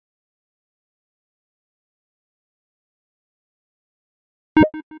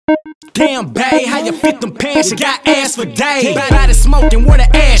Damn, babe, how you fit them pants? You got ass for days. Body smoking with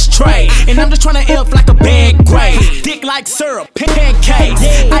an ashtray. And I'm just tryna elf like a bad grade. Dick like syrup, pancakes.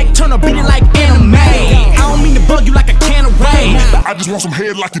 I turn a beat it like anime. I don't mean to bug you like a can of rain, but I just want some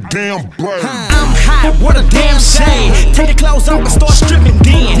head like a damn bird. I'm hot, what a damn shame. Take your clothes off and start stripping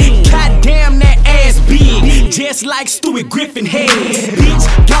then. Goddamn, that ass big, just like Stewie Griffin head. Bitch,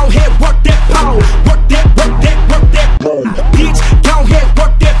 go ahead, work that pole. Work that, work that, work that pole. Bitch, go ahead,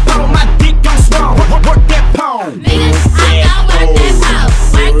 work that pole. My dick gon' swallow, work that pole. Niggas, I gon' work that pole.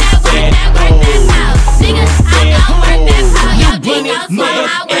 Work that, work that, work that pole. Niggas, I gon' work that pole. Your dick gon' swallow,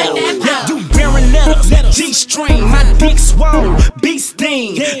 I work that pole. You wearing letters, G-string, my dick swole, bee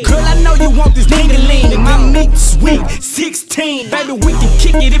sting. Girl, I know you want this ding-a-ling. My meat sweet, 16. Baby, we can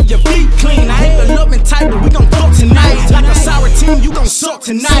kick it if your feet clean. I ain't the loving type, but we gon' fuck tonight. Like a sour team, you gon' suck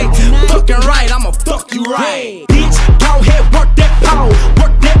tonight. Fucking right, I'ma fuck you right. Bitch, go ahead, work that pole.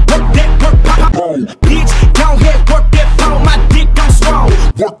 Work that, work that, work pole. Bitch, go ahead, work that pole. My dick gon' swole.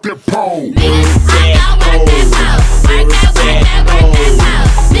 Work that pole. Niggas, I gon' work that pole. Work that, work that, work that pole.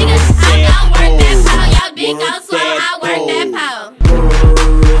 Niggas, I gon' work that pole. Your dick gon' swallow, I work that pole.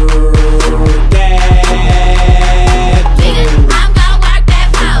 Niggas, I'm gon' work that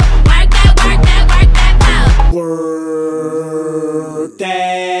pole. Work that, work that, work that pole. Work that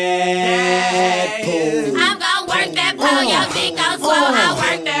pole. I'm gon' work that pole. Your dick gon' swallow, I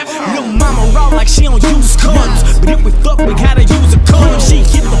work that pole. Lil' mama raw like she don't use condoms, but if we fuck, we gotta use a condom. She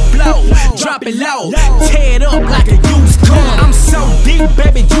hit the flow, drop it low, tear it up like a used condom. I'm so deep,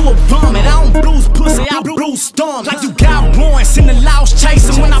 baby, you a vomit. I don't bruise pussy, I bruise storms. Like